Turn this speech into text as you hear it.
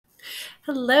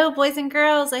Hello, boys and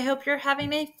girls. I hope you're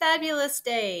having a fabulous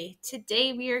day.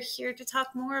 Today, we are here to talk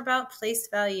more about place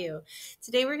value.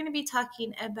 Today, we're going to be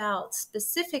talking about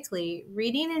specifically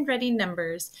reading and writing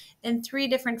numbers in three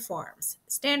different forms: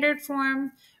 standard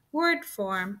form, word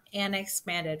form, and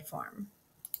expanded form.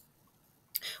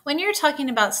 When you're talking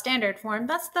about standard form,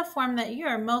 that's the form that you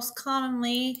are most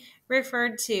commonly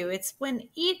referred to. It's when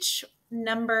each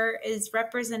number is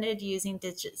represented using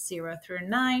digits 0 through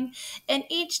 9, and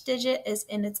each digit is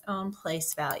in its own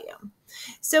place value.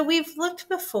 So we've looked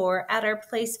before at our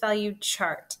place value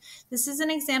chart. This is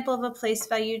an example of a place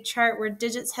value chart where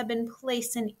digits have been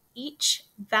placed in each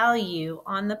value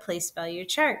on the place value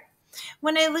chart.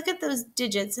 When I look at those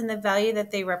digits and the value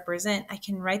that they represent, I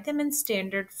can write them in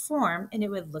standard form and it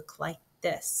would look like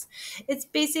this. It's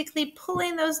basically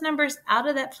pulling those numbers out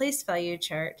of that place value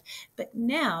chart, but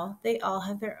now they all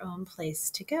have their own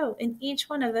place to go, and each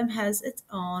one of them has its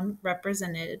own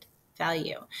represented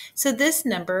value. So this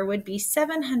number would be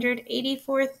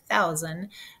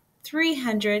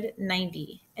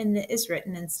 784,390, and it is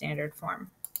written in standard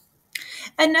form.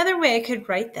 Another way I could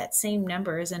write that same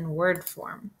number is in word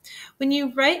form. When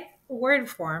you write word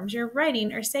forms, you're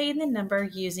writing or saying the number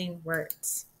using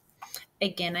words.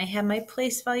 Again, I have my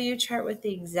place value chart with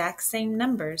the exact same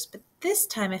numbers, but this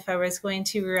time if I was going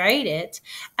to write it,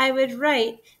 I would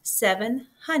write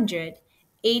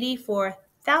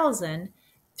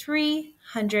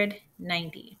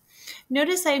 784,390.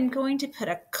 Notice I'm going to put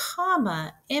a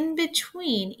comma in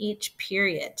between each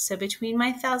period. So between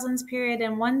my thousands period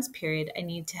and ones period, I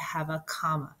need to have a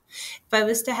comma. If I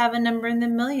was to have a number in the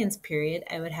millions period,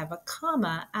 I would have a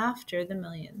comma after the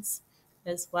millions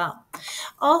as well.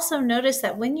 Also notice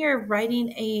that when you're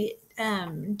writing a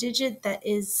digit that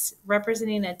is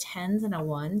representing a tens and a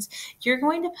ones, you're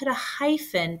going to put a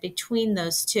hyphen between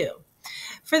those two.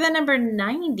 For the number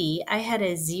 90, I had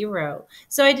a 0,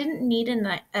 so I didn't need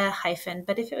a hyphen,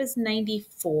 but if it was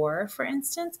 94, for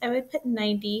instance, I would put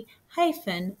 90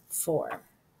 hyphen 4.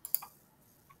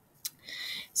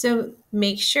 So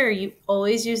make sure you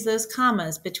always use those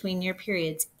commas between your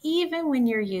periods, even when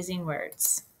you're using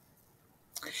words.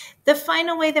 The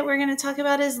final way that we're going to talk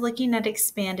about is looking at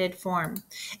expanded form.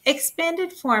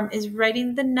 Expanded form is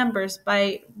writing numbers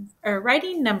by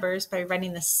writing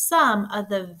the sum of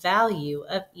the value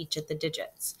of each of the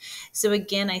digits. So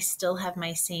again, I still have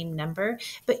my same number,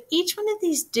 but each one of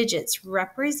these digits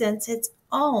represents its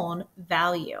own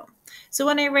value. So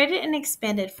when I write it in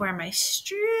expanded form, I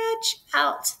stretch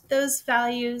out those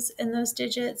values and those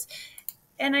digits,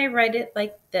 and I write it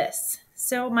like this.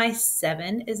 So my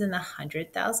 7 is in the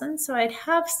 100,000, so I'd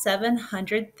have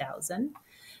 700,000,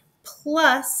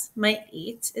 plus my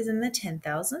 8 is in the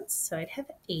 10,000s, so I'd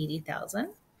have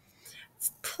 80,000,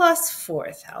 plus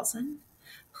 4,000,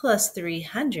 plus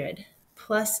 300,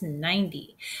 plus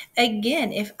 90.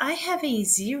 Again, if I have a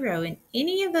 0 in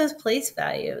any of those place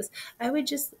values, I would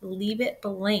just leave it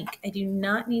blank. I do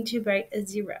not need to write a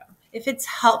 0. If it's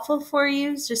helpful for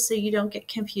you, just so you don't get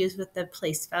confused with the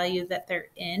place value that they're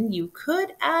in, you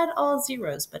could add all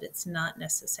zeros, but it's not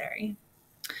necessary.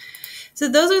 So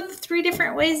those are the three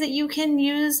different ways that you can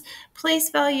use place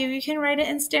value. You can write it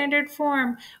in standard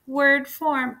form, word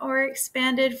form, or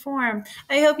expanded form.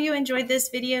 I hope you enjoyed this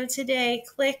video today.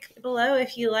 Click below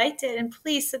if you liked it, and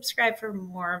please subscribe for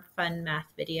more fun math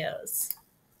videos.